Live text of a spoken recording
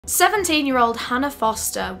17-year-old Hannah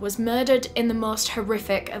Foster was murdered in the most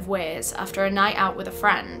horrific of ways after a night out with a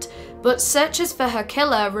friend, but searches for her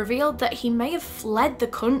killer revealed that he may have fled the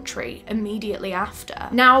country immediately after.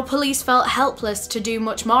 Now, police felt helpless to do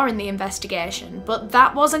much more in the investigation, but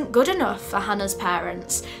that wasn't good enough for Hannah's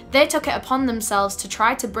parents. They took it upon themselves to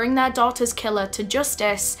try to bring their daughter's killer to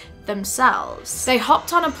justice themselves. They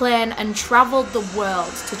hopped on a plane and travelled the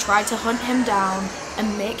world to try to hunt him down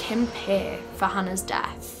and make him pay for Hannah's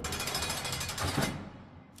death.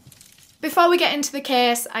 Before we get into the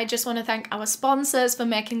case, I just want to thank our sponsors for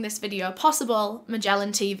making this video possible,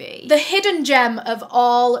 Magellan TV. The hidden gem of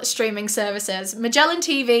all streaming services, Magellan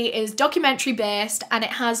TV is documentary based and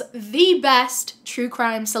it has the best true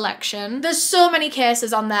crime selection. There's so many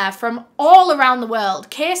cases on there from all around the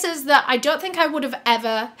world, cases that I don't think I would have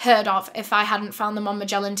ever heard of if I hadn't found them on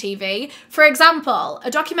Magellan TV. For example,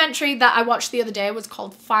 a documentary that I watched the other day was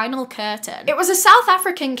called Final Curtain. It was a South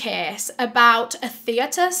African case about a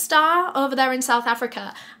theatre star over there in South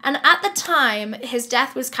Africa, and at the time his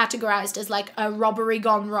death was categorized as like a robbery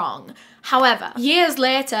gone wrong. However, years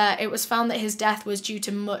later it was found that his death was due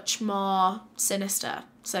to much more sinister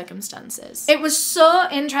circumstances. It was so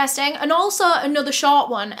interesting, and also another short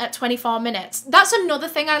one at 24 minutes. That's another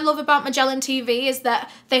thing I love about Magellan TV, is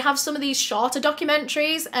that they have some of these shorter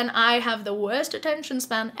documentaries, and I have the worst attention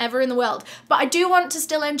span ever in the world, but I do want to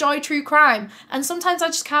still enjoy true crime, and sometimes I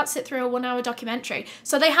just can't sit through a 1 hour documentary.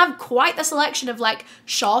 So they have quite the selection of like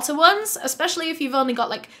shorter ones, especially if you've only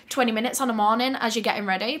got like 20 minutes on a morning as you're getting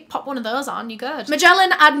ready. Pop one of those on, you're good.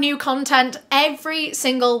 Magellan add new content every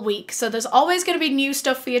single week, so there's always going to be new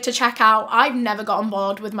stuff for you to check out. I've never got on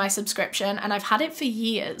board with my subscription and I've had it for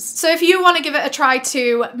years. So if you want to give it a try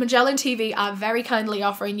too, Magellan TV are very kindly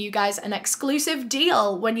offering you guys an exclusive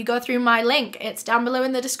deal when you go through my link. It's down below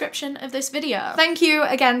in the description of this video. Thank you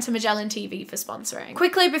again to Magellan TV for sponsoring.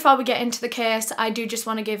 Quickly before we get into the case, I do just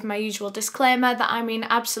want to give my usual disclaimer that I mean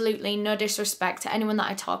absolutely no disrespect to anyone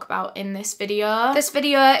that I talk about in this video. This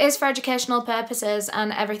video is for educational purposes,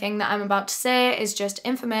 and everything that I'm about to say is just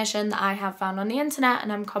information that I have found on the internet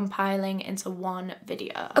and I'm compiling into one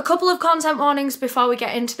video. A couple of content warnings before we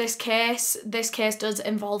get into this case. This case does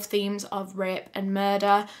involve themes of rape and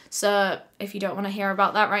murder, so if you don't want to hear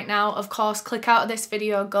about that right now, of course, click out of this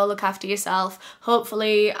video, go look after yourself.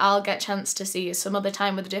 Hopefully I'll get a chance to see you some other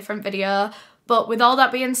time with a different video. But with all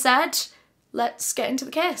that being said, let's get into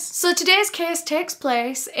the case. So today's case takes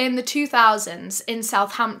place in the 2000s in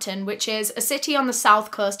Southampton, which is a city on the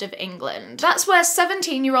south coast of England. That's where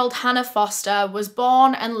 17-year-old Hannah Foster was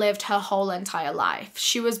born and lived her whole entire life.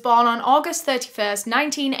 She was born on August 31st,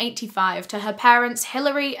 1985 to her parents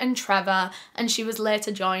Hilary and Trevor, and she was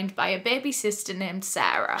later joined by a baby sister named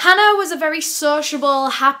Sarah. Hannah was a very sociable,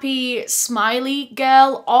 happy, smiley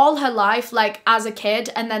girl all her life, like as a kid,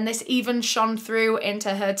 and then this even shone through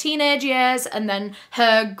into her teenage years and then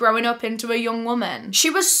her growing up into a young woman. She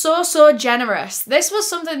was so generous. This was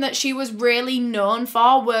something that she was really known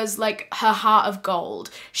for, was like her heart of gold.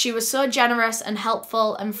 She was so generous and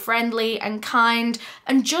helpful and friendly and kind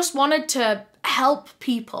and just wanted to help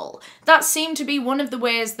people. That seemed to be one of the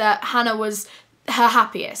ways that Hannah was her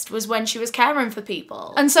happiest, was when she was caring for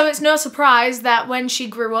people. And so it's no surprise that when she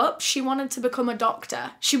grew up, she wanted to become a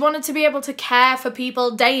doctor. She wanted to be able to care for people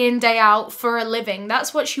day in, day out for a living.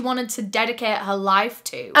 That's what she wanted to dedicate her life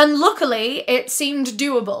to. And luckily, it seemed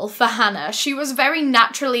doable for Hannah. She was very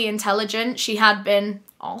naturally intelligent. She had been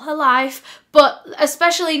all her life, but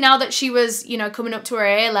especially now that she was, you know, coming up to her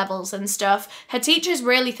A-levels and stuff, her teachers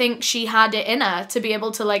really think she had it in her to be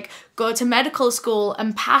able to like go to medical school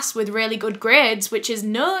and pass with really good grades, which is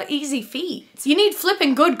no easy feat. You need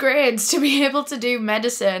flipping good grades to be able to do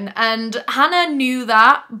medicine, and Hannah knew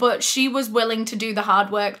that, but she was willing to do the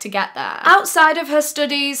hard work to get there. Outside of her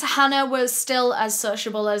studies, Hannah was still as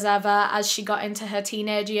sociable as ever. As she got into her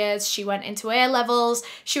teenage years, she went into A-levels.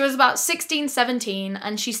 She was about 16, 17,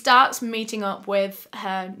 and she starts meeting up with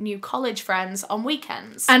her new college friends on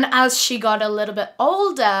weekends. And as she got a little bit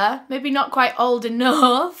older, maybe not quite old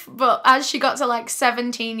enough, but as she got to like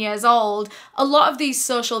 17 years old, a lot of these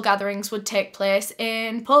social gatherings would take place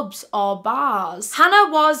in pubs or bars.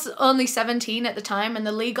 Hannah was only 17 at the time, and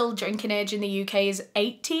the legal drinking age in the UK is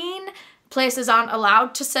 18. Places aren't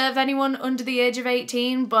allowed to serve anyone under the age of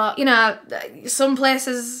 18, but you know, some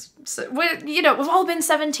places, we've all been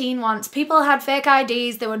 17 once. People had fake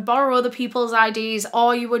IDs, they would borrow other people's IDs,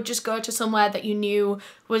 or you would just go to somewhere that you knew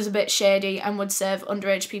was a bit shady and would serve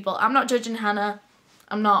underage people. I'm not judging Hannah.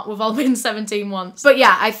 I'm not. We've all been 17 once. But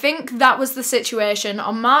yeah, I think that was the situation.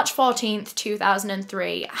 On March 14th,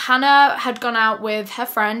 2003, Hannah had gone out with her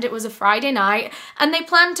friend. It was a Friday night, and they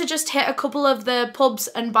planned to just hit a couple of the pubs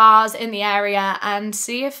and bars in the area and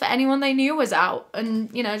see if anyone they knew was out and,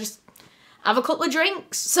 you know, just have a couple of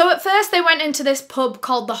drinks. So at first they went into this pub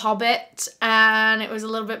called The Hobbit, and it was a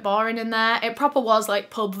little bit boring in there. It proper was like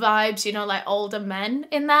pub vibes, you know, like older men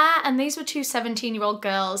in there, and these were two 17-year-old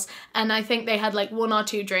girls, and I think they had like 1 or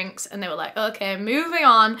 2 drinks and they were like, okay, moving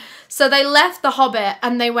on. So they left The Hobbit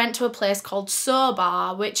and they went to a place called So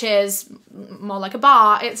Bar, which is more like a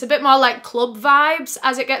bar. It's a bit more like club vibes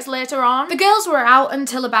as it gets later on. The girls were out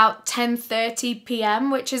until about 10:30 p.m,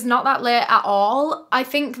 which is not that late at all. I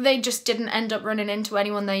think they just didn't end up running into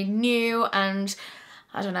anyone they knew, and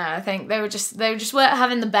I don't know, I think they just weren't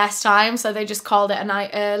having the best time, so they just called it a night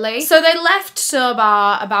early. So they left So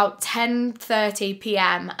Bar about 10:30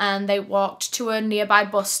 p.m. and they walked to a nearby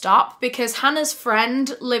bus stop because Hannah's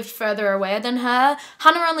friend lived further away than her.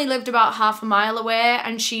 Hannah only lived about half a mile away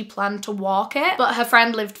and she planned to walk it, but her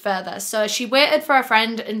friend lived further. So she waited for her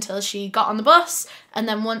friend until she got on the bus, and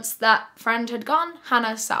then once that friend had gone,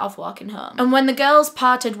 Hannah set off walking home. And when the girls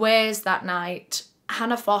parted ways that night,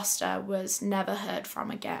 Hannah Foster was never heard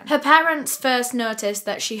from again. Her parents first noticed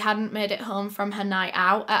that she hadn't made it home from her night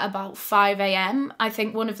out at about 5 a.m. I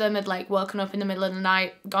think one of them had like woken up in the middle of the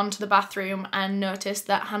night, gone to the bathroom and noticed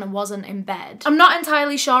that Hannah wasn't in bed. I'm not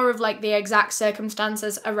entirely sure of like the exact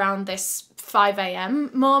circumstances around this 5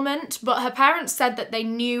 a.m. moment, but her parents said that they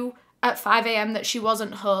knew at 5 a.m. that she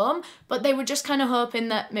wasn't home, but they were just kind of hoping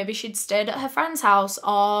that maybe she'd stayed at her friend's house,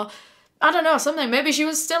 or I don't know, something. Maybe she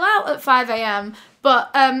was still out at 5 a.m.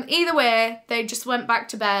 But either way, they just went back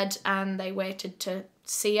to bed and they waited to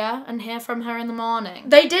see her and hear from her in the morning.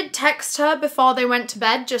 They did text her before they went to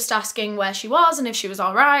bed, just asking where she was and if she was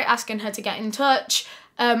all right, asking her to get in touch.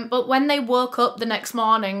 But when they woke up the next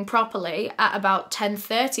morning properly at about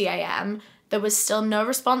 10:30 a.m, there was still no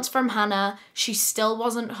response from Hannah. She still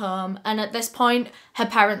wasn't home, and at this point, her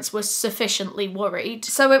parents were sufficiently worried.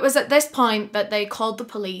 So it was at this point that they called the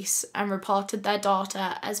police and reported their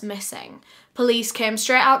daughter as missing. Police came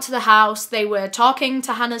straight out to the house. They were talking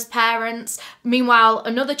to Hannah's parents. Meanwhile,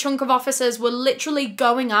 another chunk of officers were literally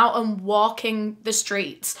going out and walking the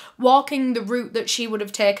streets, walking the route that she would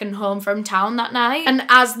have taken home from town that night. And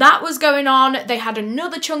as that was going on, they had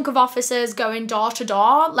another chunk of officers going door to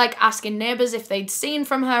door, like asking neighbours if they'd seen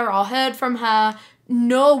from her or heard from her.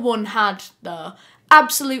 No one had, though.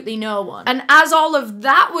 Absolutely no one. And as all of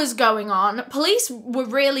that was going on, police were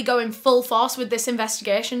really going full force with this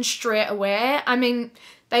investigation straight away. I mean,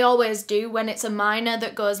 they always do when it's a minor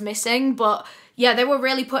that goes missing, but yeah, they were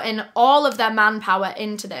really putting all of their manpower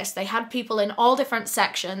into this. They had people in all different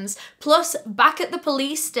sections. Plus, back at the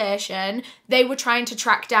police station, they were trying to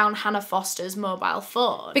track down Hannah Foster's mobile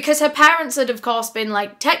phone. Because her parents had, of course, been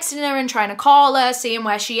like texting her and trying to call her, seeing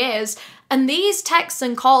where she is. And these texts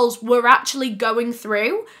and calls were actually going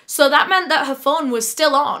through. So that meant that her phone was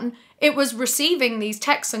still on. It was receiving these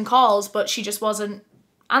texts and calls, but she just wasn't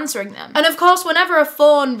answering them. And of course, whenever a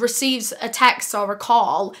phone receives a text or a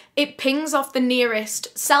call, it pings off the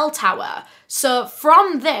nearest cell tower. So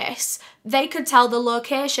from this, they could tell the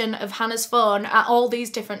location of Hannah's phone at all these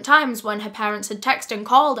different times when her parents had texted and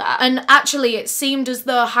called her. And actually, it seemed as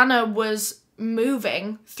though Hannah was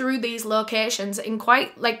moving through these locations in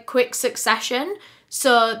quite like quick succession.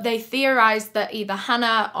 So they theorized that either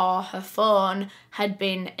Hannah or her phone had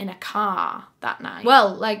been in a car that night.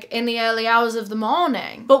 Well, like in the early hours of the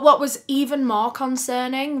morning. But what was even more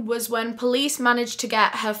concerning was when police managed to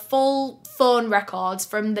get her full phone records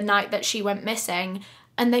from the night that she went missing,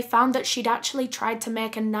 and they found that she'd actually tried to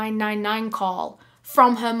make a 999 call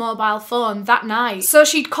from her mobile phone that night. So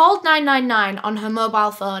she'd called 999 on her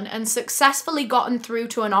mobile phone and successfully gotten through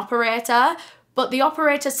to an operator, but the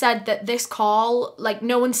operator said that this call, like,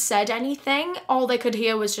 no one said anything. All they could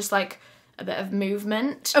hear was just like a bit of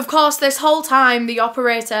movement. Of course, this whole time the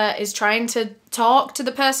operator is trying to talk to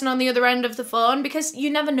the person on the other end of the phone, because you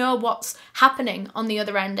never know what's happening on the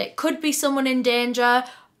other end. It could be someone in danger,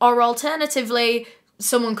 or alternatively,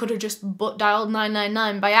 someone could have just butt dialed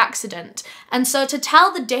 999 by accident. And so to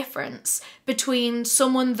tell the difference between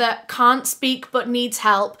someone that can't speak but needs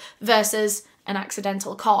help versus an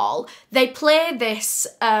accidental call, they play this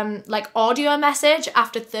like audio message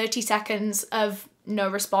after 30 seconds of no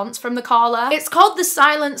response from the caller. It's called the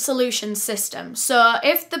silent solution system. So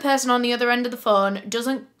if the person on the other end of the phone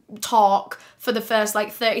doesn't talk for the first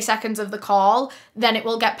like 30 seconds of the call, then it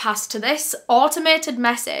will get passed to this automated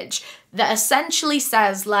message that essentially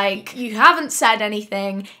says, like, you haven't said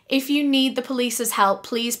anything. If you need the police's help,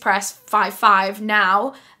 please press 55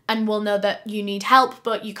 now, and we'll know that you need help,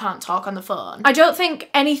 but you can't talk on the phone. I don't think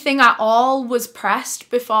anything at all was pressed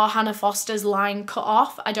before Hannah Foster's line cut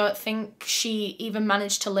off. I don't think she even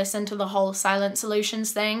managed to listen to the whole Silent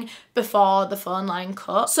Solutions thing before the phone line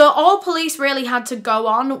cut. So all police really had to go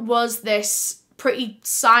on was this pretty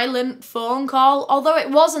silent phone call. Although it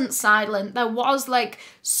wasn't silent, there was like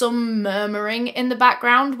some murmuring in the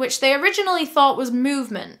background, which they originally thought was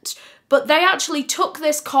movement. But they actually took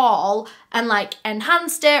this call and like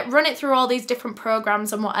enhanced it, run it through all these different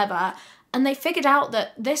programs and whatever, and they figured out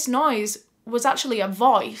that this noise was actually a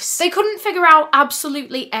voice. They couldn't figure out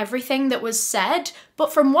absolutely everything that was said,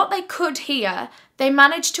 but from what they could hear, they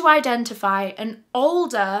managed to identify an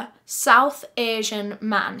older South Asian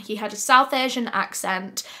man. He had a South Asian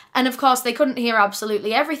accent, and of course they couldn't hear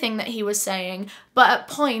absolutely everything that he was saying, but at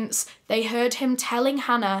points they heard him telling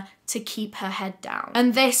Hannah to keep her head down.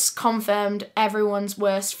 And this confirmed everyone's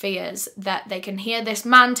worst fears, that they can hear this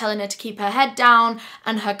man telling her to keep her head down,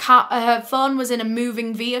 and her phone was in a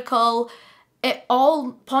moving vehicle. It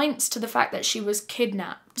all points to the fact that she was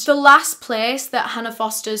kidnapped. The last place that Hannah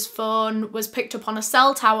Foster's phone was picked up on a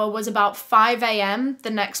cell tower was about 5 AM the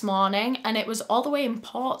next morning, and it was all the way in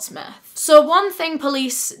Portsmouth. So one thing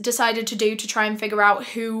police decided to do to try and figure out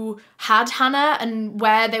who had Hannah and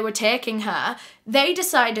where they were taking her, they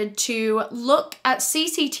decided to look at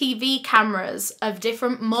CCTV cameras of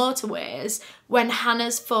different motorways when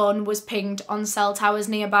Hannah's phone was pinged on cell towers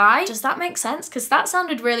nearby. Does that make sense? Because that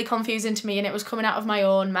sounded really confusing to me and it was coming out of my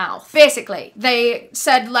own mouth. Basically, they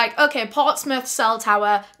said like, okay, Portsmouth cell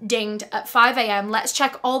tower dinged at 5 AM. Let's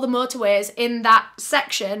check all the motorways in that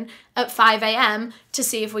section at 5 AM to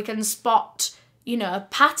see if we can spot, you know,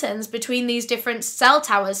 patterns between these different cell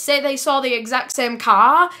towers. Say they saw the exact same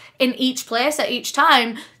car in each place at each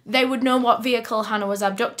time, they would know what vehicle Hannah was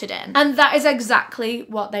abducted in. And that is exactly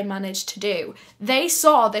what they managed to do. They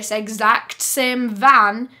saw this exact same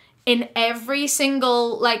van in every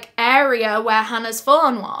single like area where Hannah's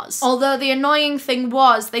phone was. Although the annoying thing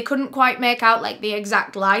was they couldn't quite make out like the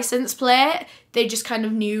exact license plate. They just kind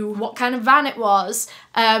of knew what kind of van it was.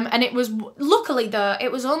 And it was, luckily though,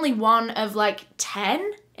 it was only one of like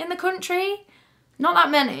 10 in the country. Not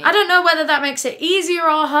that many. I don't know whether that makes it easier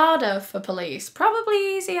or harder for police.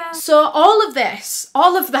 Probably easier. So all of this,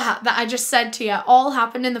 all of that I just said to you, all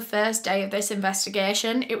happened in the first day of this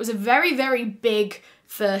investigation. It was a very, very big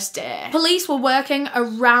first day. Police were working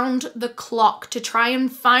around the clock to try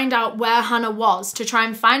and find out where Hannah was, to try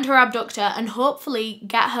and find her abductor and hopefully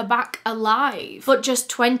get her back alive. But just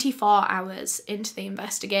 24 hours into the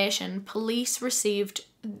investigation, police received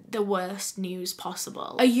the worst news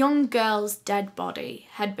possible. A young girl's dead body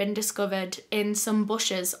had been discovered in some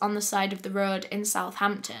bushes on the side of the road in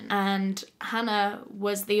Southampton, and Hannah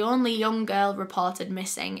was the only young girl reported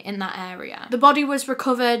missing in that area. The body was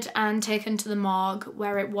recovered and taken to the morgue,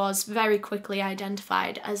 where it was very quickly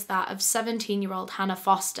identified as that of 17-year-old Hannah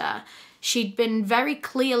Foster. She'd been very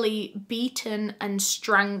clearly beaten and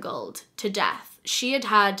strangled to death. She had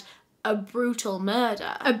had a brutal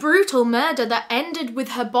murder. A brutal murder that ended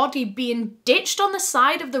with her body being ditched on the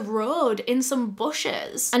side of the road in some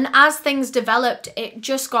bushes. And as things developed, it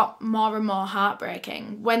just got more and more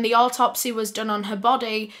heartbreaking. When the autopsy was done on her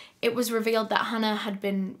body, it was revealed that Hannah had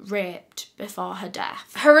been raped before her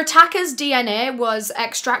death. Her attacker's DNA was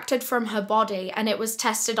extracted from her body and it was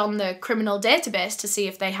tested on the criminal database to see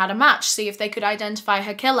if they had a match, see if they could identify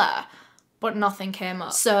her killer. But nothing came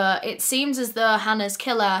up. So it seems as though Hannah's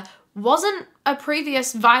killer wasn't a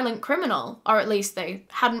previous violent criminal, or at least they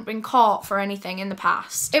hadn't been caught for anything in the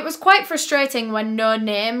past. It was quite frustrating when no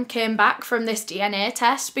name came back from this DNA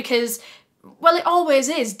test because, well, it always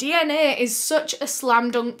is. DNA is such a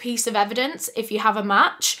slam dunk piece of evidence if you have a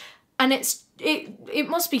match, and it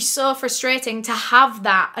must be so frustrating to have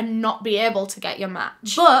that and not be able to get your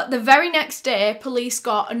match. But the very next day, police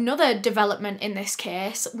got another development in this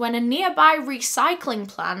case when a nearby recycling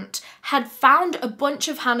plant had found a bunch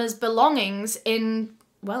of Hannah's belongings in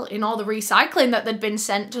all the recycling that they'd been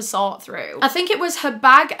sent to sort through. I think it was her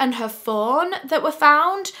bag and her phone that were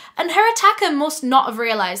found, and her attacker must not have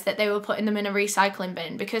realised that they were putting them in a recycling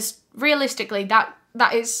bin, because realistically that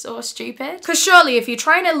is so stupid. Because surely if you're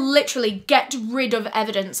trying to literally get rid of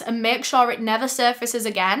evidence and make sure it never surfaces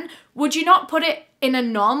again, would you not put it in a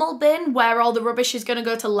normal bin where all the rubbish is going to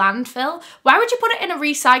go to landfill? Why would you put it in a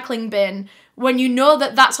recycling bin when you know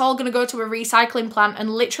that that's all going to go to a recycling plant and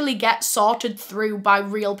literally get sorted through by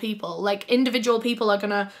real people? Like, individual people are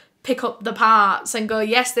going to pick up the parts and go,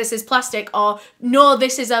 yes, this is plastic, or no,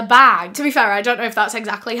 this is a bag. To be fair, I don't know if that's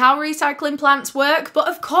exactly how recycling plants work, but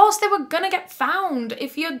of course they were gonna get found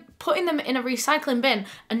if you're putting them in a recycling bin,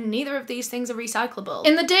 and neither of these things are recyclable.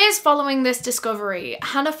 In the days following this discovery,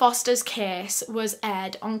 Hannah Foster's case was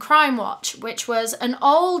aired on Crime Watch, which was an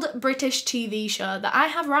old British TV show that I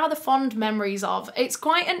have rather fond memories of. It's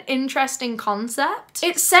quite an interesting concept.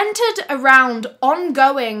 It's centered around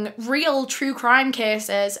ongoing real true crime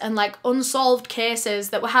cases and like unsolved cases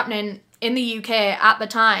that were happening in the UK at the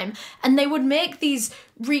time, and they would make these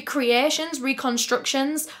recreations,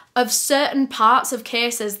 reconstructions of certain parts of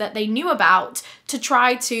cases that they knew about to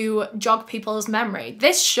try to jog people's memory.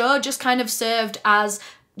 This show just kind of served as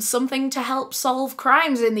something to help solve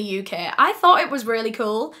crimes in the UK. I thought it was really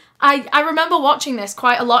cool. I remember watching this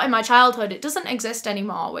quite a lot in my childhood. It doesn't exist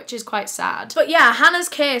anymore, which is quite sad. But yeah, Hannah's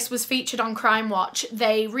case was featured on Crime Watch.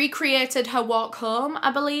 They recreated her walk home,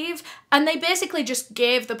 I believe, and they basically just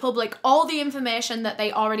gave the public all the information that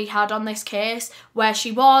they already had on this case, where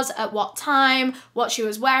she was, at what time, what she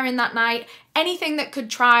was wearing that night, anything that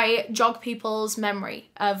could try jog people's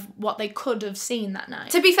memory of what they could have seen that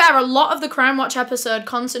night. To be fair, a lot of the Crime Watch episode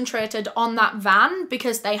concentrated on that van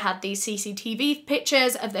because they had these CCTV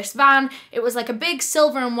pictures of this van. It was like a big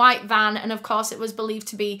silver and white van, and of course it was believed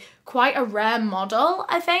to be quite a rare model,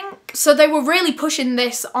 I think. So they were really pushing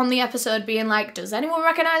this on the episode, being like, does anyone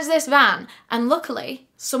recognize this van? And luckily,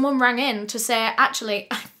 someone rang in to say, actually,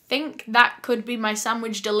 I think that could be my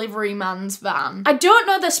sandwich delivery man's van. I don't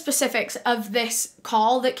know the specifics of this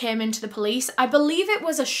call that came into the police. I believe it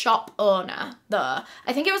was a shop owner, though.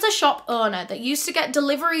 I think it was a shop owner that used to get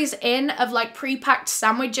deliveries in of like pre-packed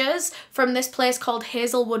sandwiches from this place called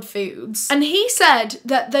Hazelwood Foods. And he said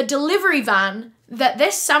that the delivery van that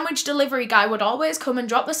this sandwich delivery guy would always come and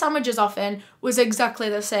drop the sandwiches off in was exactly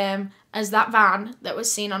the same as that van that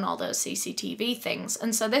was seen on all those CCTV things.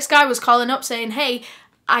 And so this guy was calling up saying, hey,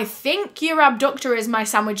 I think your abductor is my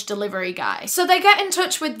sandwich delivery guy. So they get in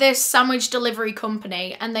touch with this sandwich delivery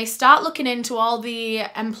company and they start looking into all the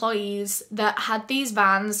employees that had these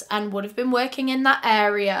vans and would have been working in that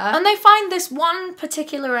area. And they find this one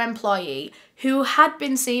particular employee who had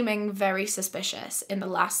been seeming very suspicious in the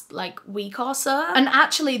last like week or so. And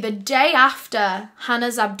actually the day after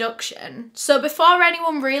Hannah's abduction, so before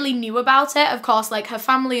anyone really knew about it, of course, like her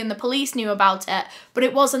family and the police knew about it, but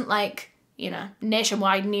it wasn't like, you know,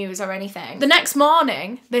 nationwide news or anything. The next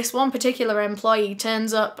morning, this one particular employee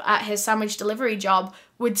turns up at his sandwich delivery job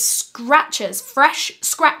with scratches, fresh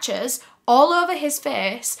scratches, all over his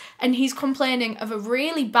face, and he's complaining of a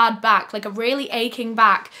really bad back, like a really aching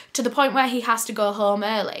back, to the point where he has to go home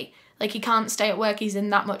early. Like, he can't stay at work, he's in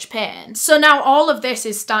that much pain. So now all of this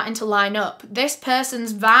is starting to line up. This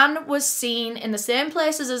person's van was seen in the same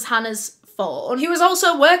places as Hannah's phone. He was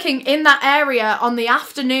also working in that area on the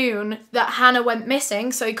afternoon that Hannah went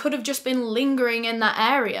missing, so he could have just been lingering in that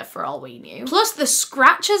area for all we knew. Plus the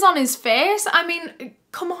scratches on his face, I mean,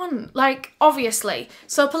 come on, like, obviously.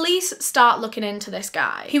 So police start looking into this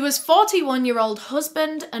guy. He was 41-year-old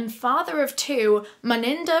husband and father of two,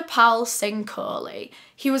 Maninder Pal Singh Kohli.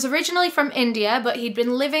 He was originally from India, but he'd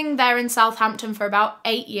been living there in Southampton for about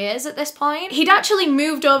 8 years at this point. He'd actually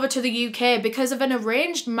moved over to the UK because of an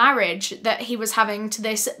arranged marriage that he was having to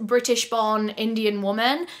this British-born Indian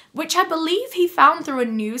woman, which I believe he found through a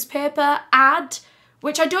newspaper ad,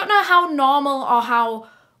 which I don't know how normal or how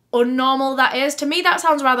unnormal that is. To me that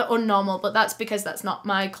sounds rather unnormal, but that's because that's not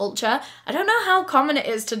my culture. I don't know how common it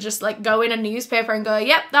is to just like go in a newspaper and go,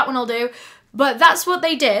 yep, that one will do. But that's what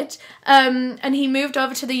they did, and he moved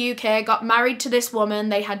over to the UK, got married to this woman,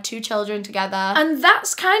 they had 2 children together, and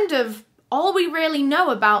that's kind of all we really know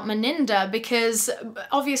about Maninder, because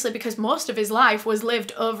obviously because most of his life was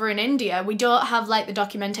lived over in India, we don't have like the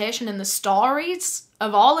documentation and the stories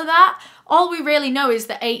of all of that. All we really know is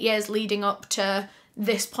the 8 years leading up to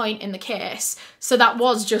this point in the case. So that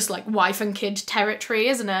was just like wife and kid territory,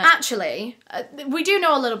 isn't it? Actually, we do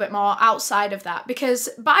know a little bit more outside of that, because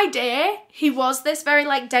by day he was this very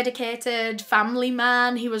like dedicated family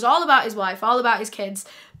man. He was all about his wife, all about his kids,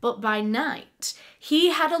 but by night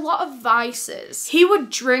he had a lot of vices. He would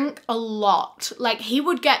drink a lot. Like, he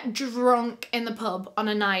would get drunk in the pub on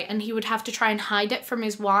a night and he would have to try and hide it from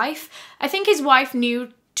his wife. I think his wife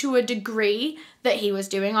knew to a degree that he was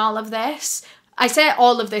doing all of this. I say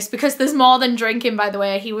all of this because there's more than drinking, by the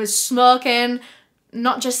way. He was smoking,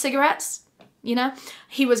 not just cigarettes, you know?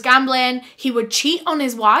 He was gambling. He would cheat on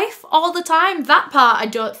his wife all the time. That part I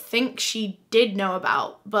don't think she did know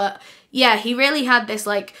about. But yeah, he really had this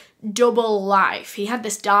like double life. He had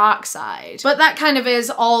this dark side. But that kind of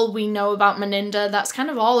is all we know about Maninder. That's kind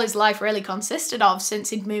of all his life really consisted of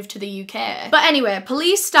since he'd moved to the UK. But anyway,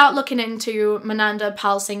 police start looking into Maninder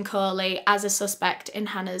Pal Singh Kohli as a suspect in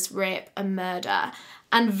Hannah's rape and murder.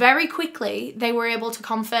 And very quickly, they were able to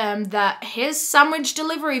confirm that his sandwich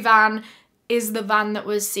delivery van is the van that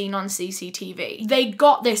was seen on CCTV. They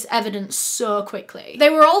got this evidence so quickly. They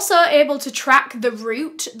were also able to track the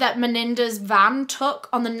route that Maninder's van took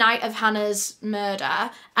on the night of Hannah's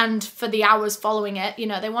murder, and for the hours following it, you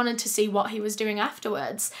know, they wanted to see what he was doing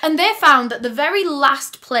afterwards. And they found that the very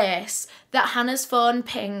last place that Hannah's phone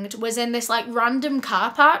pinged was in this like random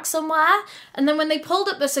car park somewhere. And then when they pulled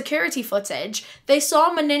up the security footage, they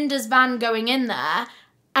saw Maninder's van going in there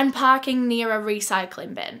and parking near a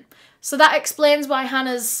recycling bin. So that explains why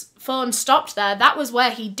Hannah's phone stopped there. That was where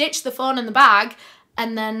he ditched the phone in the bag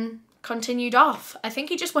and then continued off. I think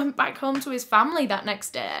he just went back home to his family that next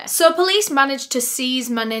day. So police managed to seize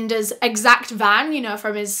Maninder's exact van, you know,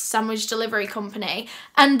 from his sandwich delivery company.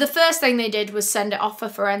 And the first thing they did was send it off for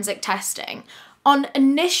forensic testing. On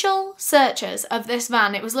initial searches of this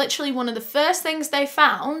van, it was literally one of the first things they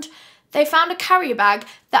found. They found a carrier bag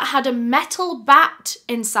that had a metal bat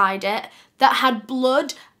inside it that had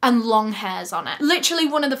blood and long hairs on it. Literally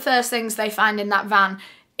one of the first things they find in that van.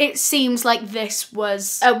 It seems like this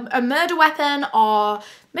was a murder weapon, or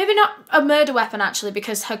maybe not a murder weapon actually,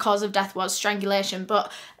 because her cause of death was strangulation,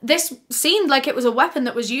 but this seemed like it was a weapon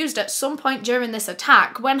that was used at some point during this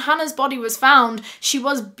attack. When Hannah's body was found, she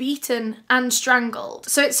was beaten and strangled.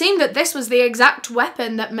 So it seemed that this was the exact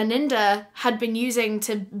weapon that Maninder had been using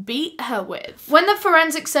to beat her with. When the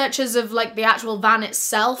forensic searches of like the actual van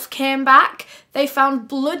itself came back, they found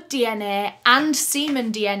blood DNA and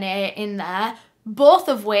semen DNA in there, both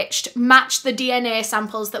of which matched the DNA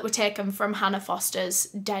samples that were taken from Hannah Foster's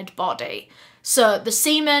dead body. So the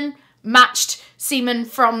semen matched semen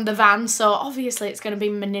from the van, so obviously it's going to be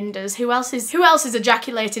Maninder's. Who else is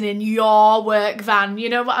ejaculating in your work van? You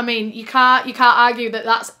know what I mean? You can't argue that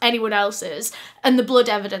that's anyone else's. And the blood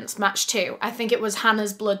evidence matched too. I think it was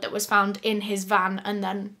Hannah's blood that was found in his van and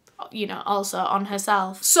then, you know, also on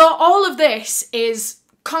herself. So all of this is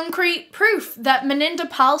concrete proof that Maninder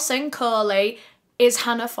Pal Singh Kohli is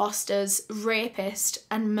Hannah Foster's rapist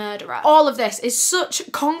and murderer. All of this is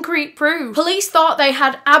such concrete proof. Police thought they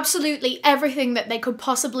had absolutely everything that they could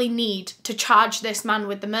possibly need to charge this man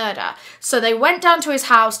with the murder. So they went down to his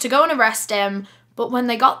house to go and arrest him, but when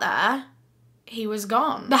they got there, he was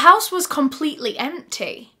gone. The house was completely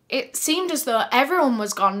empty. It seemed as though everyone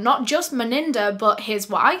was gone, not just Maninder, but his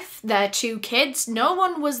wife, their 2 kids. No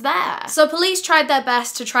one was there. So police tried their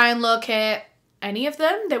best to try and locate any of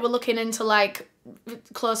them. They were looking into like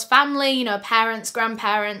close family, you know, parents,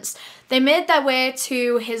 grandparents. They made their way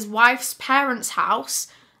to his wife's parents' house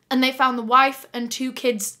and they found the wife and 2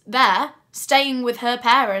 kids there, staying with her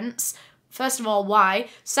parents. First of all, why?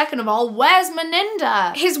 Second of all, where's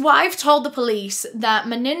Maninder? His wife told the police that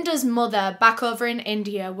Maninder's mother back over in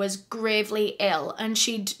India was gravely ill and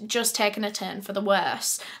she'd just taken a turn for the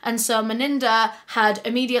worse. And so Maninder had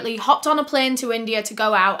immediately hopped on a plane to India to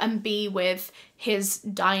go out and be with his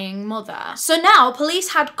dying mother. So now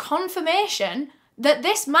police had confirmation that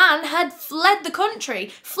this man had fled the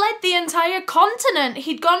country, fled the entire continent.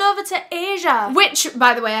 He'd gone over to Asia, which,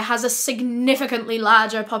 by the way, has a significantly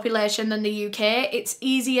larger population than the UK. It's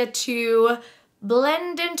easier to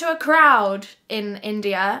blend into a crowd in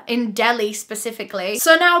India, in Delhi specifically.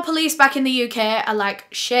 So now police back in the UK are like,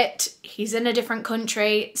 shit, he's in a different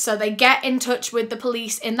country. So they get in touch with the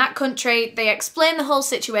police in that country. They explain the whole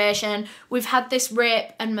situation. We've had this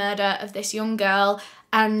rape and murder of this young girl,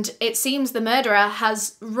 and it seems the murderer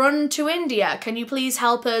has run to India. Can you please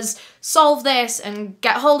help us solve this and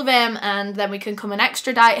get hold of him, and then we can come and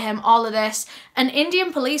extradite him, all of this. And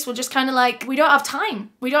Indian police were just kind of like, we don't have time.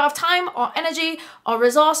 We don't have time or energy or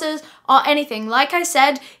resources or anything. Like I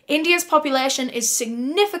said, India's population is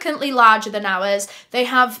significantly larger than ours. They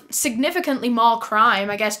have significantly more crime,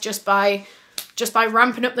 I guess, just by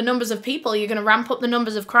ramping up the numbers of people, you're going to ramp up the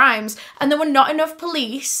numbers of crimes. And there were not enough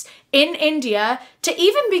police in India to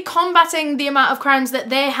even be combating the amount of crimes that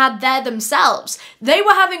they had there themselves. They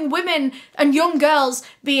were having women and young girls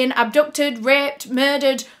being abducted, raped,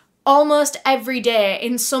 murdered almost every day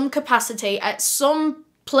in some capacity at some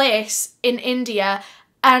place in India.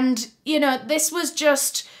 And, you know, this was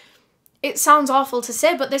just, it sounds awful to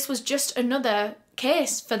say, but this was just another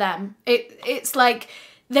case for them. It's like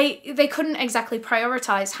they couldn't exactly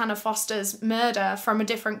prioritise Hannah Foster's murder from a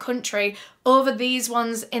different country over these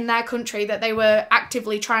ones in their country that they were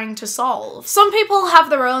actively trying to solve. Some people have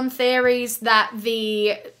their own theories that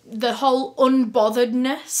the the whole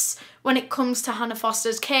unbotheredness when it comes to Hannah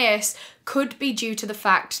Foster's case could be due to the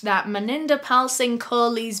fact that Maninder Pal Singh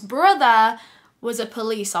Kohli's brother was a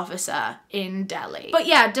police officer in Delhi. But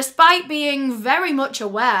yeah, despite being very much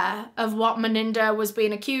aware of what Maninder was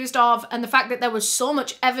being accused of and the fact that there was so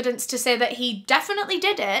much evidence to say that he definitely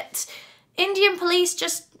did it, Indian police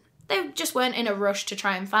they just weren't in a rush to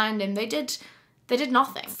try and find him. They did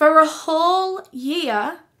nothing. For a whole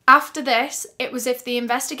year after this, it was as if the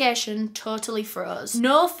investigation totally froze.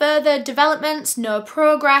 No further developments, no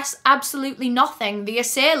progress, absolutely nothing. The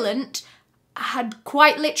assailant had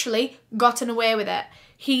quite literally gotten away with it.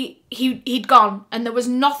 He'd gone, and there was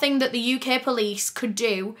nothing that the UK police could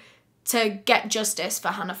do to get justice for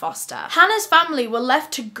Hannah Foster. Hannah's family were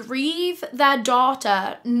left to grieve their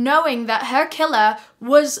daughter, knowing that her killer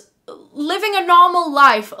was living a normal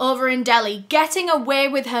life over in Delhi, getting away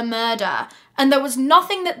with her murder, and there was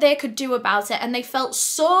nothing that they could do about it, and they felt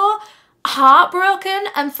so heartbroken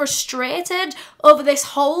and frustrated over this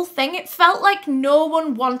whole thing. It felt like no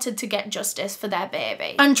one wanted to get justice for their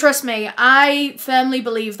baby. And trust me, I firmly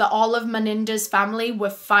believe that all of Maninder's family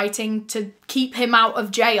were fighting to keep him out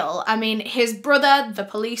of jail. I mean, his brother, the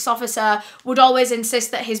police officer, would always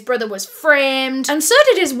insist that his brother was framed, and so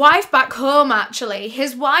did his wife back home, actually.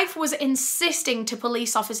 His wife was insisting to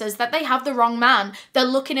police officers that they have the wrong man, they're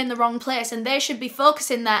looking in the wrong place, and they should be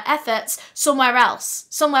focusing their efforts somewhere else,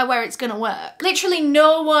 somewhere where it's gonna work. Literally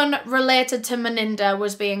no one related to Maninder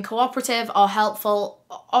was being cooperative or helpful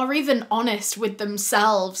or even honest with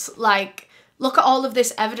themselves. Like, look at all of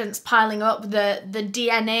this evidence piling up, the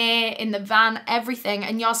DNA in the van, everything,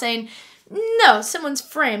 and you're saying, no, someone's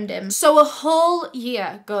framed him. So a whole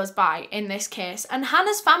year goes by in this case, and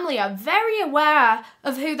Hannah's family are very aware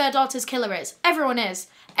of who their daughter's killer is. Everyone is.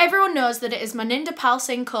 Everyone knows that it is Maninder Pal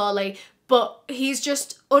Singh Kohli, but he's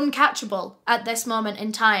just uncatchable at this moment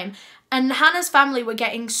in time. And Hannah's family were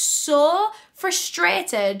getting so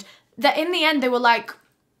frustrated that in the end they were like,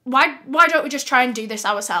 why don't we just try and do this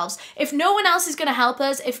ourselves? If no one else is going to help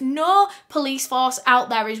us, if no police force out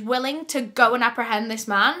there is willing to go and apprehend this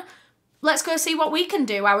man, let's go see what we can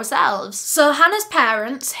do ourselves. So Hannah's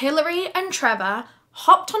parents, Hilary and Trevor,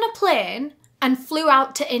 hopped on a plane and flew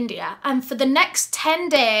out to India. And for the next 10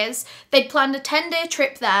 days, they'd planned a 10-day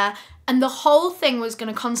trip there, and the whole thing was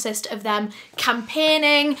going to consist of them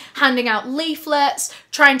campaigning, handing out leaflets,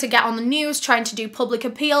 trying to get on the news, trying to do public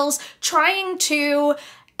appeals, trying to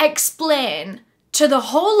explain to the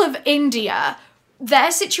whole of India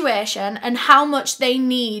their situation and how much they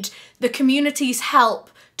need the community's help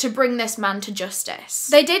to bring this man to justice.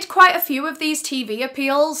 They did quite a few of these TV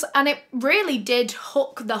appeals, and it really did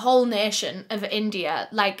hook the whole nation of India.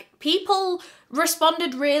 Like, people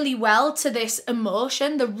responded really well to this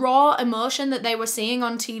emotion, the raw emotion that they were seeing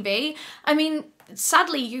on TV. I mean,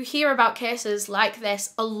 sadly, you hear about cases like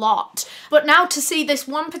this a lot, but now to see this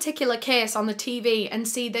one particular case on the TV and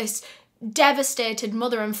see this devastated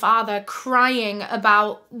mother and father crying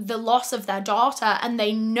about the loss of their daughter, and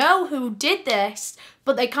they know who did this,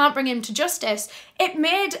 but they can't bring him to justice, it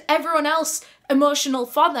made everyone else emotional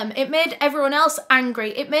for them. It made everyone else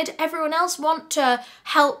angry. It made everyone else want to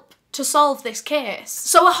help to solve this case.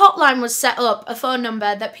 So a hotline was set up, a phone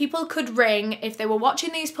number that people could ring if they were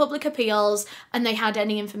watching these public appeals and they had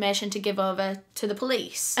any information to give over to the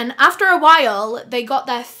police. And after a while, they got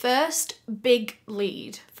their first big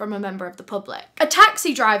lead from a member of the public. A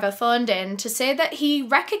taxi driver phoned in to say that he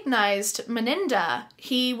recognised Maninder.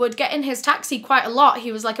 He would get in his taxi quite a lot.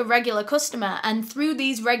 He was like a regular customer, and through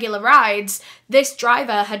these regular rides, this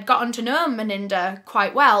driver had gotten to know Maninder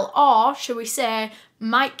quite well, or shall we say,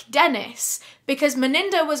 Mike Dennis, because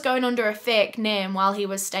Maninder was going under a fake name while he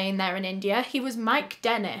was staying there in India. He was Mike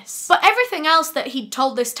Dennis. But everything else that he'd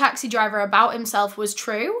told this taxi driver about himself was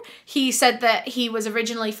true. He said that he was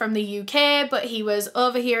originally from the UK, but he was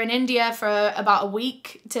over here in India for about a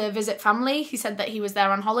week to visit family. He said that he was there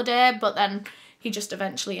on holiday, but then he just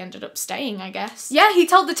eventually ended up staying, I guess. Yeah, he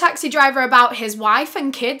told the taxi driver about his wife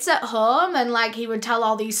and kids at home, and like he would tell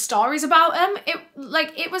all these stories about him.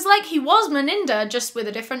 It was like he was Maninder, just with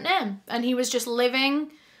a different name, and he was just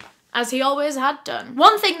living as he always had done.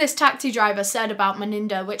 One thing this taxi driver said about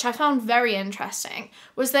Maninder, which I found very interesting,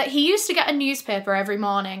 was that he used to get a newspaper every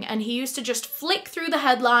morning, and he used to just flick through the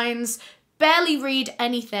headlines, barely read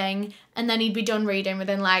anything, and then he'd be done reading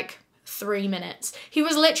within like 3 minutes. He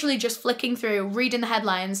was literally just flicking through, reading the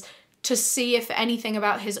headlines to see if anything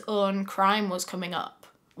about his own crime was coming up.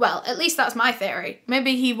 Well, at least that's my theory.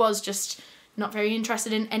 Maybe he was just not very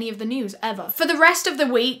interested in any of the news ever. For the rest of the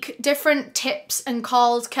week, different tips and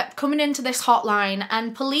calls kept coming into this hotline,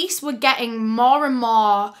 and police were getting more and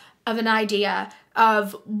more of an idea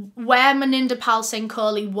of where Maninder Pal Singh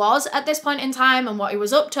Kohli was at this point in time and what he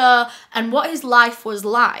was up to and what his life was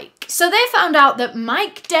like. So they found out that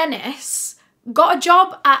Mike Dennis got a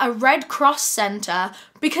job at a Red Cross centre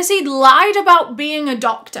because he'd lied about being a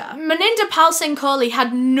doctor. Maninder Pal Singh Kohli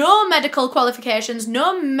had no medical qualifications,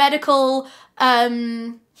 no medical,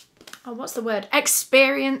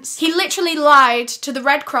 experience. He literally lied to the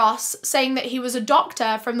Red Cross saying that he was a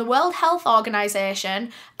doctor from the World Health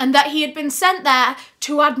Organization and that he had been sent there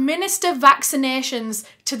to administer vaccinations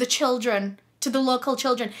to the children, to the local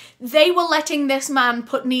children. They were letting this man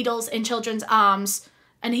put needles in children's arms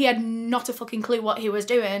and he had not a fucking clue what he was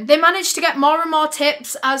doing. They managed to get more and more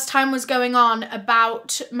tips as time was going on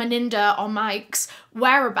about Maninder, or Mike's,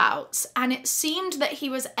 whereabouts, and it seemed that he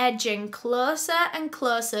was edging closer and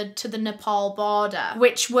closer to the Nepal border,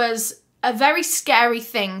 which was a very scary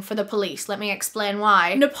thing for the police. Let me explain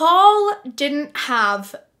why. Nepal didn't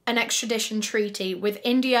have an extradition treaty with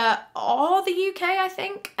India or the UK, I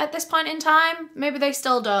think, at this point in time. Maybe they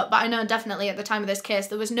still don't, but I know definitely at the time of this case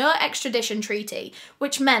there was no extradition treaty,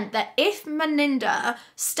 which meant that if Maninder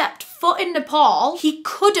stepped foot in Nepal, he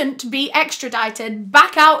couldn't be extradited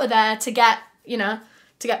back out of there to get, you know,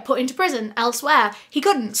 to get put into prison elsewhere. He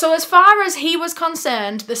couldn't. So as far as he was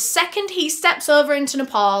concerned, the second he steps over into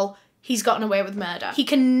Nepal, he's gotten away with murder. He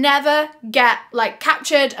can never get, like,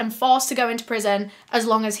 captured and forced to go into prison as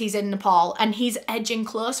long as he's in Nepal. And he's edging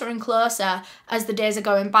closer and closer as the days are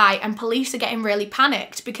going by. And police are getting really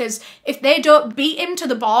panicked because if they don't beat him to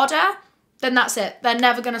the border, then that's it. They're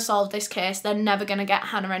never going to solve this case. They're never going to get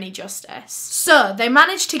Hannah any justice. So they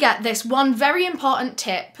managed to get this one very important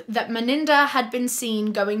tip that Maninder had been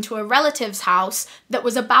seen going to a relative's house that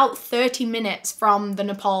was about 30 minutes from the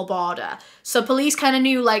Nepal border. So police kind of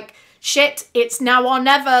knew, like, shit, it's now or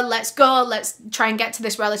never, let's go, let's try and get to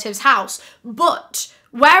this relative's house. But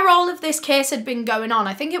where all of this case had been going on,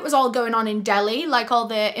 I think it was all going on in Delhi, like all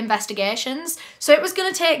the investigations. So it was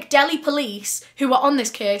going to take Delhi police, who were on this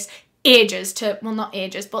case, ages to, well, not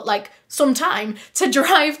ages, but like some time to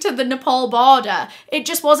drive to the Nepal border. It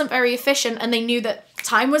just wasn't very efficient and they knew that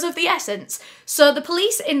time was of the essence. So the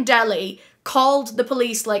police in Delhi called the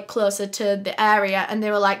police like closer to the area and they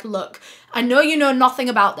were like, look, I know you know nothing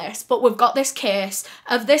about this, but we've got this case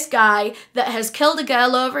of this guy that has killed a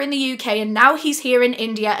girl over in the UK and now he's here in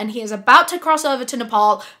India and he is about to cross over to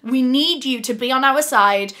Nepal. We need you to be on our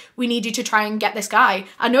side. We need you to try and get this guy.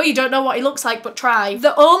 I know you don't know what he looks like, but try.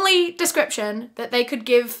 The only description that they could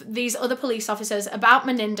give these other police officers about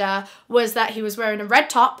Maninder was that he was wearing a red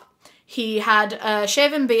top, he had a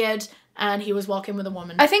shaven beard, and he was walking with a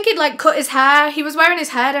woman. I think he'd like cut his hair. He was wearing his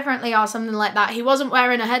hair differently or something like that. He wasn't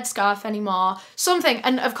wearing a headscarf anymore. Something.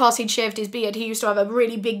 And of course he'd shaved his beard. He used to have a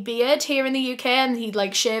really big beard here in the UK and he'd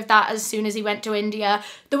like shaved that as soon as he went to India.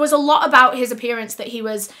 There was a lot about his appearance that he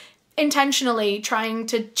was intentionally trying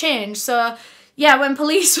to change. So yeah, when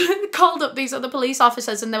police called up these other police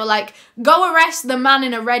officers and they were like, go arrest the man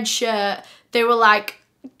in a red shirt, they were like,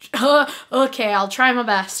 oh, okay, I'll try my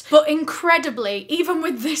best. But incredibly, even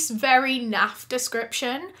with this very naff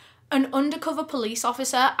description, an undercover police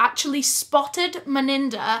officer actually spotted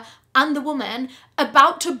Maninder and the woman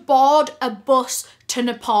about to board a bus to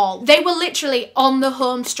Nepal. They were literally on the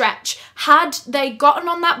home stretch. Had they gotten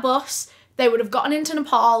on that bus, they would have gotten into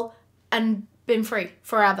Nepal and been free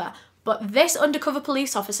forever. But this undercover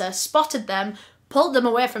police officer spotted them, pulled them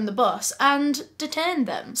away from the bus and detained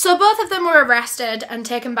them. So both of them were arrested and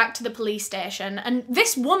taken back to the police station. And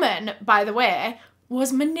this woman, by the way,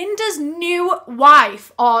 was Maninder's new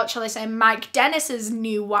wife, or shall I say Mike Dennis's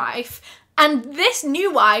new wife. And this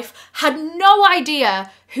new wife had no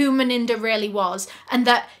idea who Maninder really was and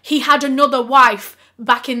that he had another wife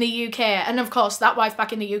back in the UK. And of course, that wife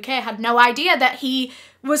back in the UK had no idea that he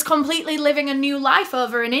was completely living a new life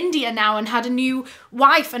over in India now and had a new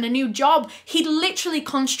wife and a new job. He'd literally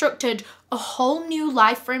constructed a whole new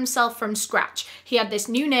life for himself from scratch. He had this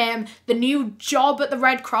new name, the new job at the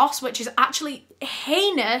Red Cross, which is actually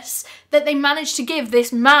heinous that they managed to give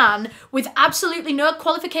this man with absolutely no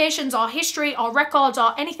qualifications or history or records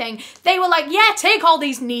or anything. They were like, yeah, take all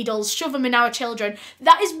these needles, shove them in our children.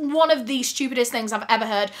 That is one of the stupidest things I've ever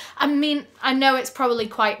heard. I mean, I know it's probably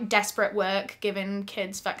quite desperate work giving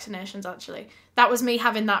kids vaccinations, actually. That was me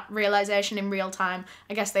having that realisation in real time.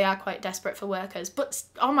 I guess they are quite desperate for workers. But,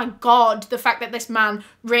 oh my God, the fact that this man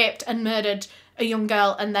raped and murdered a young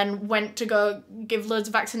girl and then went to go give loads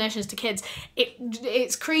of vaccinations to kids.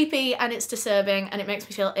 It's creepy and it's disturbing and it makes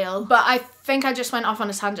me feel ill. But I think I just went off on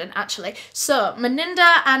a tangent, actually. So,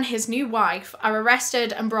 Maninder and his new wife are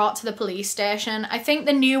arrested and brought to the police station. I think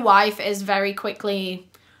the new wife is very quickly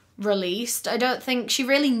released. I don't think she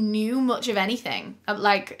really knew much of anything,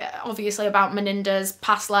 like obviously about Maninder's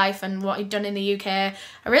past life and what he'd done in the UK.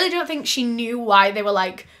 I really don't think she knew why they were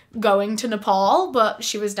like going to Nepal, but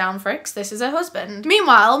she was down for it 'cause this is her husband.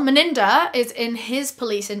 Meanwhile, Maninder is in his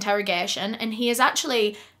police interrogation and he is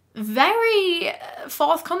actually very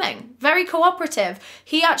forthcoming, very cooperative.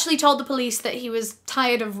 He actually told the police that he was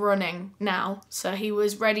tired of running now, so he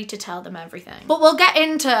was ready to tell them everything. But we'll get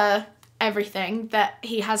into everything that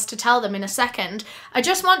he has to tell them in a second. I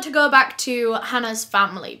just want to go back to Hannah's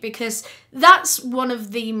family because that's one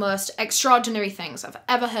of the most extraordinary things I've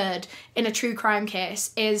ever heard in a true crime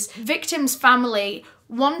case, is victims' family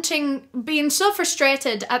being so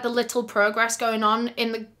frustrated at the little progress going on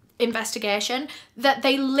in the investigation that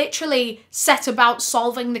they literally set about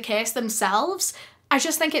solving the case themselves. I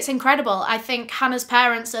just think it's incredible. I think Hannah's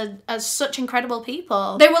parents are such incredible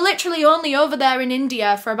people. They were literally only over there in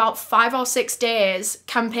India for about 5 or 6 days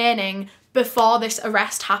campaigning before this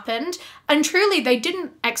arrest happened. And truly, they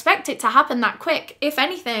didn't expect it to happen that quick. If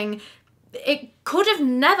anything, it could have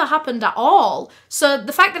never happened at all. So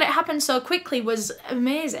the fact that it happened so quickly was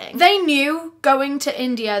amazing. They knew going to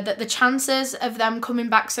India that the chances of them coming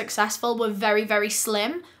back successful were very, very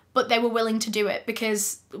slim. But they were willing to do it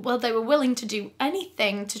because, well, they were willing to do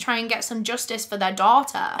anything to try and get some justice for their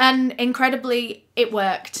daughter. And incredibly, it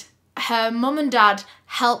worked. Her mum and dad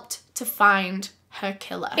helped to find her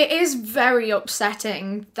killer. It is very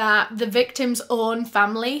upsetting that the victim's own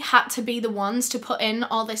family had to be the ones to put in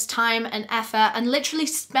all this time and effort and literally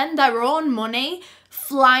spend their own money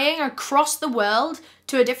flying across the world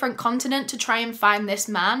to a different continent to try and find this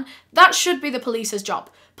man. That should be the police's job.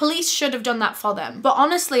 Police should have done that for them. But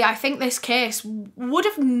honestly, I think this case would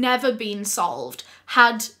have never been solved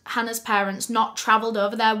had Hannah's parents not travelled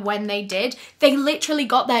over there when they did. They literally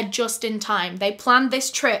got there just in time. They planned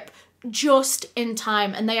this trip just in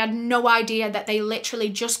time and they had no idea that they literally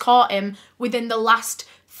just caught him within the last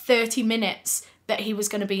 30 minutes that he was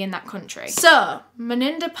going to be in that country. So,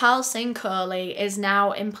 Maninder Pal Singh Kohli is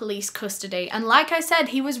now in police custody, and like I said,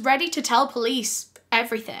 he was ready to tell police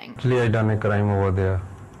everything. Actually, I done a crime over there.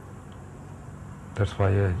 That's why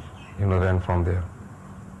I, ran from there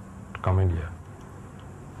to come India.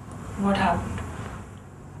 What happened?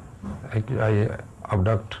 I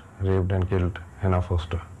abducted, raped and killed Hannah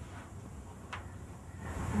Foster.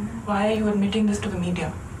 Why are you admitting this to the media?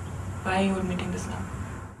 Why are you admitting this now?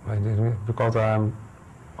 Because I am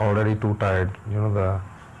already too tired, to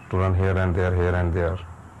run here and there,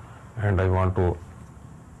 and I want to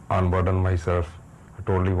unburden myself. I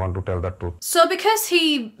totally want to tell the truth. So because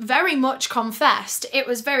he very much confessed, it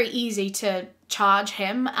was very easy to charge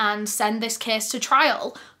him and send this case to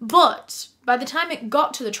trial. But by the time it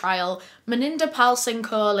got to the trial, Maninder Pal Singh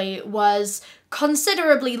Kohli was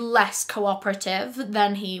considerably less cooperative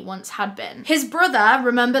than he once had been. His brother,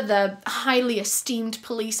 remember the highly esteemed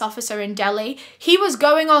police officer in Delhi, he was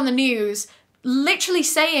going on the news literally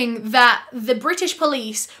saying that the British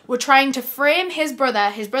police were trying to frame his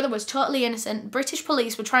brother was totally innocent, British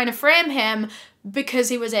police were trying to frame him because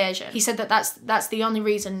he was Asian. He said that that's the only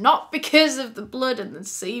reason, not because of the blood and the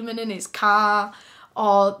semen in his car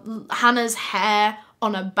or Hannah's hair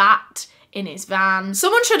on a bat in his van.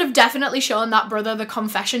 Someone should have definitely shown that brother the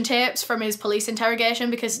confession tapes from his police interrogation,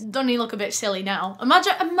 because doesn't he look a bit silly now?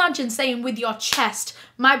 Imagine saying with your chest,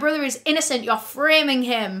 my brother is innocent, you're framing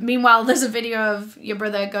him. Meanwhile, there's a video of your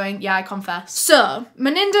brother going, yeah, I confess. So,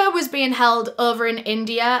 Maninder was being held over in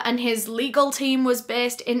India and his legal team was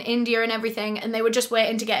based in India and everything, and they were just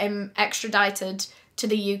waiting to get him extradited to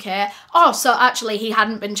the UK. Oh, so actually he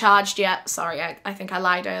hadn't been charged yet. Sorry, I think I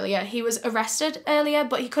lied earlier. He was arrested earlier,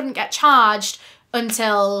 but he couldn't get charged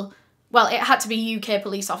until, well, it had to be UK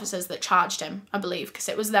police officers that charged him, I believe, because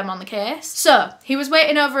it was them on the case. So he was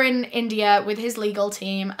waiting over in India with his legal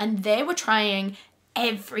team and they were trying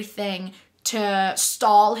everything to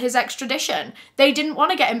stall his extradition. They didn't want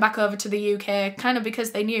to get him back over to the UK, kind of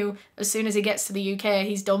because they knew as soon as he gets to the UK,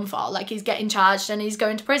 he's done for. Like, he's getting charged and he's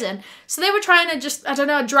going to prison. So they were trying to just, I don't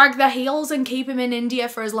know, drag their heels and keep him in India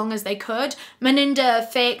for as long as they could. Maninder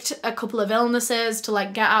faked a couple of illnesses to,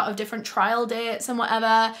 like, get out of different trial dates and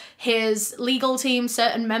whatever. His legal team,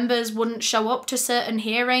 certain members wouldn't show up to certain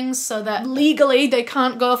hearings so that legally they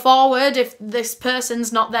can't go forward if this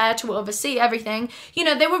person's not there to oversee everything. You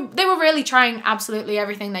know, they were really trying absolutely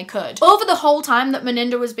everything they could. Over the whole time that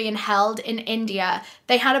Maninder was being held in India,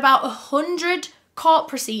 they had about 100 court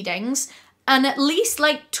proceedings and at least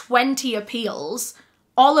like 20 appeals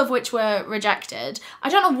all of which were rejected. I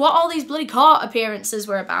don't know what all these bloody court appearances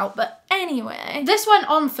were about, but anyway. This went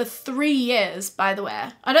on for 3 years, by the way.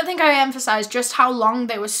 I don't think I emphasised just how long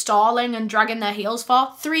they were stalling and dragging their heels for.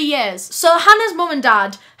 3 years. So Hannah's mum and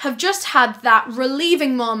dad have just had that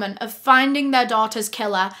relieving moment of finding their daughter's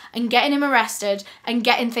killer and getting him arrested and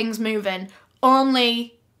getting things moving,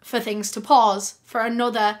 only for things to pause for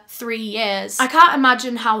another 3 years. I can't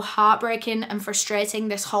imagine how heartbreaking and frustrating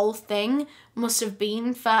this whole thing must have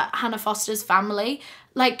been for Hannah Foster's family.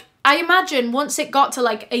 Like, I imagine once it got to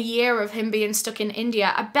like a year of him being stuck in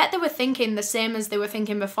India, I bet they were thinking the same as they were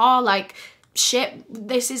thinking before, like, shit,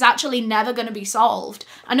 this is actually never going to be solved.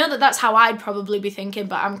 I know that that's how I'd probably be thinking,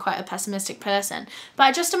 but I'm quite a pessimistic person. But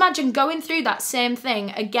I just imagine going through that same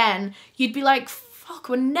thing again, you'd be like, fuck,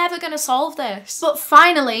 we're never going to solve this. But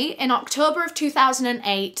finally, in October of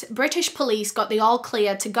 2008, British police got the all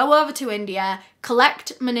clear to go over to India,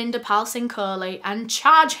 collect Maninder Pal Singh Kohli and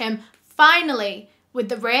charge him, finally, with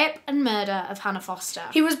the rape and murder of Hannah Foster.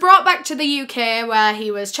 He was brought back to the UK where he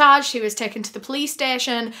was charged, he was taken to the police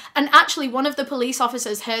station, and actually one of the police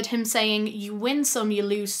officers heard him saying, "You win some, you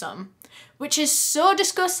lose some." Which is so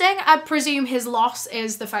disgusting. I presume his loss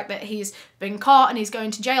is the fact that he's been caught and he's going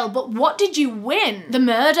to jail. But what did you win? The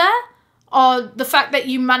murder? Or the fact that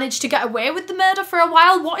you managed to get away with the murder for a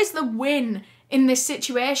while? What is the win in this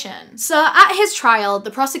situation? So at his trial, the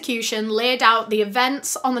prosecution laid out the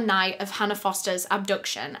events on the night of Hannah Foster's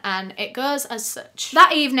abduction, and it goes as such.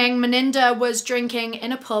 That evening, Maninder was drinking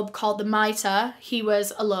in a pub called the Mitre. He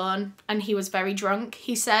was alone and he was very drunk,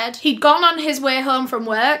 he said. He'd gone on his way home from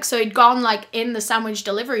work, so he'd gone like in the sandwich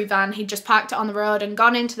delivery van. He'd just parked it on the road and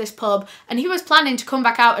gone into this pub, and he was planning to come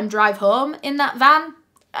back out and drive home in that van,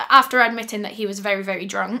 after admitting that he was very, very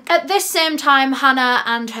drunk. At this same time, Hannah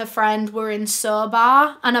and her friend were in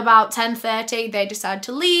Bar, and about 10:30 they decide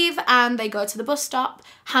to leave and they go to the bus stop.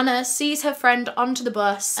 Hannah sees her friend onto the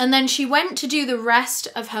bus, and then she went to do the rest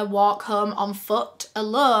of her walk home on foot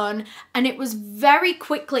alone, and it was very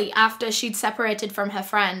quickly after she'd separated from her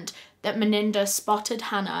friend that Maninder spotted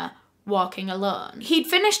Hannah walking alone. He'd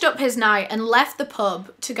finished up his night and left the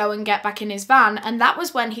pub to go and get back in his van, and that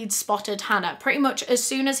was when he'd spotted Hannah, pretty much as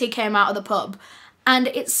soon as he came out of the pub. And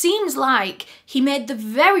it seems like he made the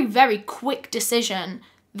very, very quick decision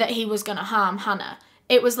that he was going to harm Hannah.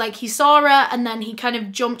 It was like he saw her and then he kind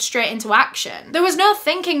of jumped straight into action. There was no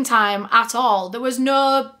thinking time at all. There was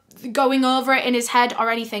no going over it in his head or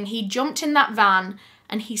anything. He jumped in that van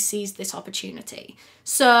and he seized this opportunity.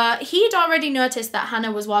 So he'd already noticed that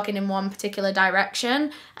Hannah was walking in one particular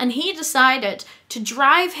direction, and he decided to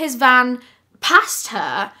drive his van past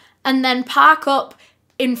her and then park up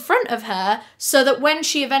in front of her so that when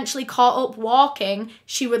she eventually caught up walking,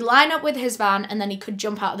 she would line up with his van and then he could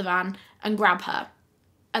jump out of the van and grab her.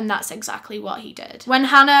 And that's exactly what he did. When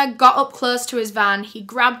Hannah got up close to his van, he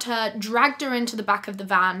grabbed her, dragged her into the back of the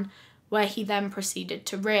van, where he then proceeded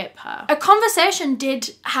to rape her. A conversation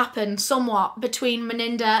did happen somewhat between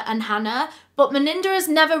Maninder and Hannah, but Maninder has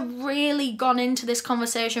never really gone into this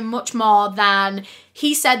conversation much more than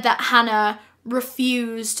he said that Hannah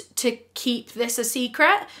refused to keep this a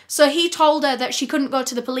secret. So he told her that she couldn't go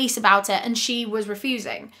to the police about it, and she was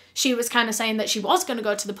refusing. She was kind of saying that she was going to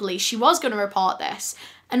go to the police, she was going to report this.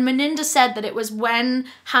 And Maninder said that it was when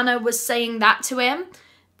Hannah was saying that to him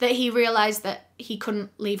that he realised that he couldn't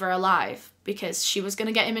leave her alive because she was going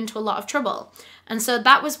to get him into a lot of trouble. And so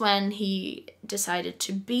that was when he decided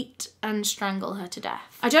to beat and strangle her to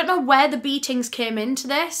death. I don't know where the beatings came into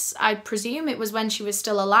this. I presume it was when she was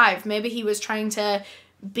still alive. Maybe he was trying to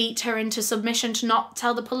beat her into submission to not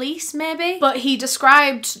tell the police, maybe? But he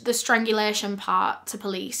described the strangulation part to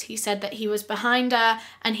police. He said that he was behind her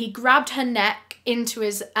and he grabbed her neck into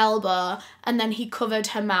his elbow and then he covered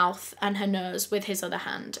her mouth and her nose with his other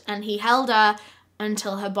hand. And he held her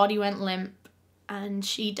until her body went limp and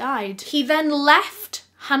she died. He then left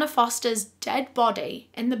Hannah Foster's dead body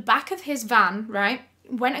in the back of his van, right?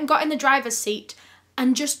 Went and got in the driver's seat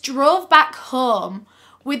and just drove back home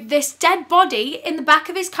with this dead body in the back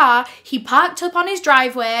of his car. He parked up on his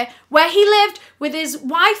driveway where he lived with his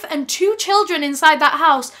wife and 2 children inside that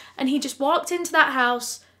house, and he just walked into that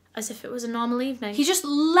house as if it was a normal evening. He just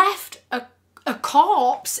left a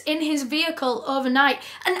corpse in his vehicle overnight.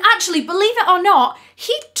 And actually, believe it or not,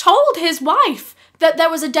 he told his wife that there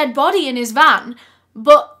was a dead body in his van,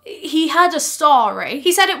 but he had a story.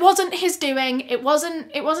 He said it wasn't his doing, it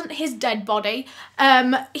wasn't his dead body.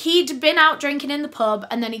 He'd been out drinking in the pub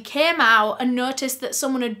and then he came out and noticed that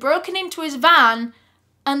someone had broken into his van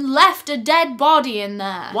and left a dead body in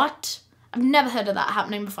there. What? I've never heard of that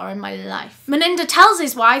happening before in my life. Maninder tells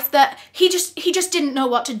his wife that he just didn't know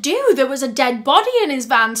what to do. There was a dead body in his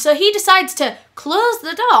van, so he decides to close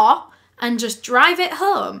the door and just drive it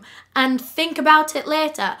home and think about it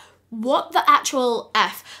later. What the actual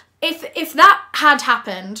F? If that had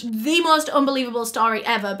happened, the most unbelievable story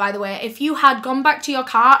ever, by the way, if you had gone back to your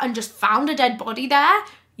car and just found a dead body there,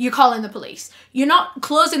 you're calling the police. You're not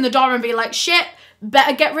closing the door and being like, shit,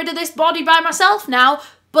 better get rid of this body by myself now.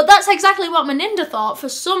 But that's exactly what Maninder thought. For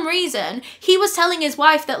some reason, he was telling his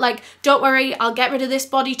wife that, like, don't worry, I'll get rid of this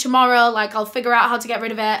body tomorrow. Like, I'll figure out how to get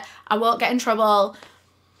rid of it. I won't get in trouble.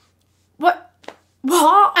 What?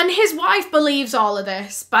 And his wife believes all of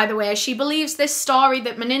this, by the way. She believes this story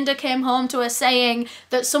that Maninder came home to her saying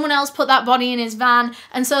that someone else put that body in his van.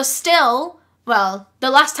 And so still, well, the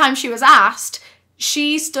last time she was asked,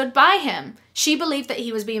 she stood by him. She believed that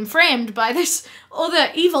he was being framed by this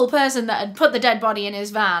other evil person that had put the dead body in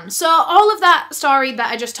his van. So all of that story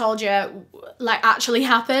that I just told you, like, actually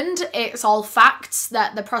happened. It's all facts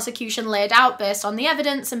that the prosecution laid out based on the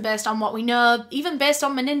evidence and based on what we know, even based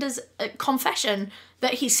on Maninder's confession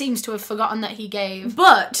that he seems to have forgotten that he gave.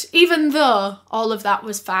 But even though all of that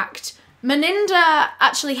was fact, Maninder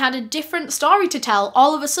actually had a different story to tell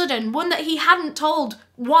all of a sudden, one that he hadn't told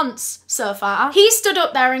once so far. He stood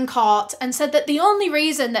up there in court and said that the only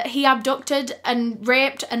reason that he abducted and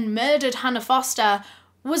raped and murdered Hannah Foster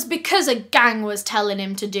was because a gang was telling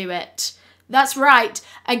him to do it. That's right,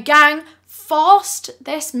 a gang forced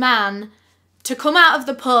this man to come out of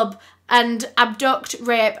the pub and abduct,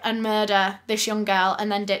 rape and murder this young girl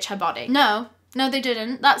and then ditch her body. No, they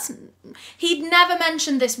didn't. He'd never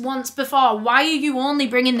mentioned this once before. Why are you only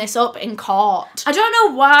bringing this up in court? I don't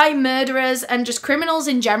know why murderers and just criminals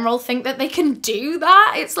in general think that they can do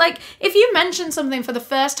that. It's like, if you mention something for the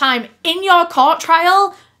first time in your court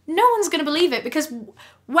trial, no one's gonna believe it, because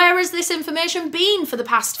where has this information been for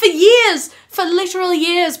years? For literal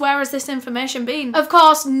years, where has this information been? Of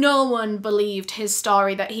course, no one believed his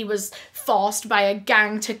story that he was forced by a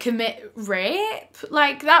gang to commit rape.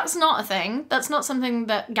 Like, that's not a thing. That's not something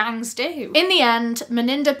that gangs do. In the end,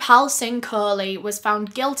 Maninder Pal Singh Kohli was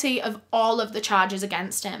found guilty of all of the charges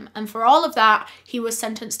against him. And for all of that, he was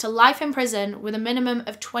sentenced to life in prison with a minimum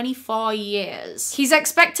of 24 years. He's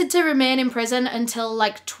expected to remain in prison until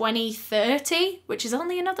like 2030, which is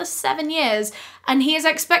only another 7 years. And he is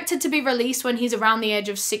expected to be released when he's around the age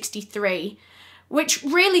of 63. Which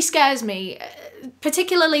really scares me,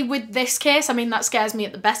 particularly with this case. I mean, that scares me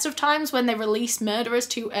at the best of times when they release murderers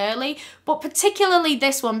too early, but particularly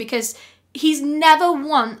this one, because he's never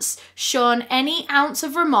once shown any ounce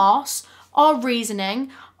of remorse or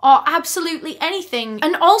reasoning or absolutely anything.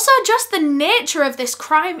 And also just the nature of this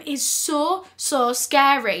crime is so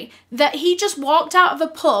scary, that he just walked out of a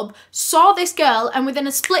pub, saw this girl, and within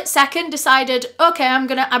a split second decided, okay, I'm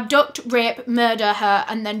gonna abduct, rape, murder her,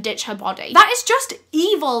 and then ditch her body. That is just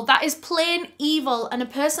evil. That is plain evil, and a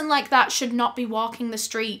person like that should not be walking the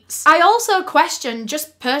streets. I also question,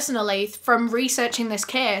 just personally, from researching this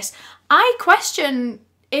case, I question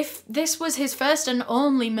if this was his first and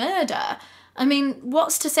only murder. I mean,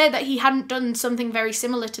 what's to say that he hadn't done something very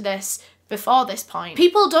similar to this before this point?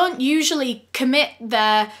 People don't usually commit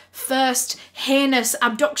their first heinous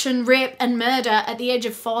abduction, rape and murder at the age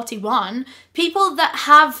of 41. People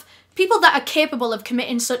that are capable of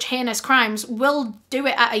committing such heinous crimes will do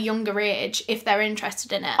it at a younger age if they're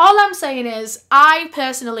interested in it. All I'm saying is, I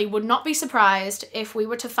personally would not be surprised if we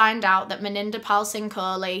were to find out that Maninder Pal Singh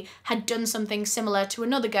Kohli had done something similar to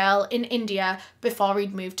another girl in India before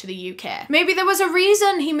he'd moved to the UK. Maybe there was a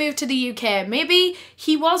reason he moved to the UK. Maybe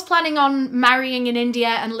he was planning on marrying in India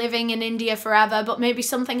and living in India forever, but maybe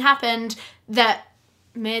something happened that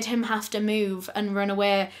made him have to move and run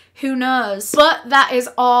away. Who knows? But that is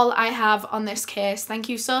all I have on this case. Thank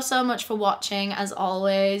you so much for watching, as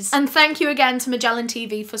always. And thank you again to Magellan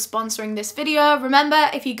TV for sponsoring this video. Remember,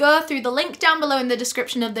 if you go through the link down below in the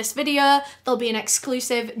description of this video, there'll be an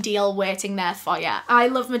exclusive deal waiting there for you. I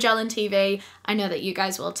love Magellan TV. I know that you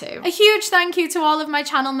guys will too. A huge thank you to all of my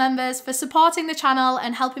channel members for supporting the channel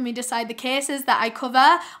and helping me decide the cases that I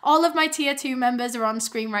cover. All of my tier 2 members are on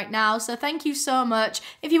screen right now, so thank you so much.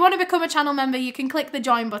 If you want to become a channel member, you can click the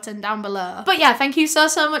join button down below. But yeah, thank you so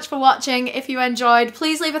much for watching. If you enjoyed,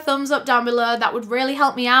 please leave a thumbs up down below. That would really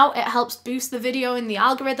help me out. It helps boost the video in the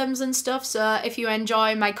algorithms and stuff, so if you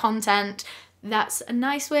enjoy my content, that's a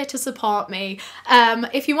nice way to support me.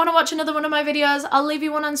 If you want to watch another one of my videos, I'll leave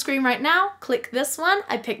you one on screen right now. Click this one.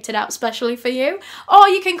 I picked it out specially for you. Or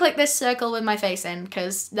you can click this circle with my face in,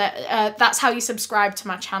 because that's how you subscribe to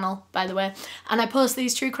my channel, by the way. And I post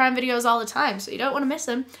these true crime videos all the time, so you don't want to miss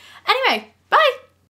them. Anyway, bye!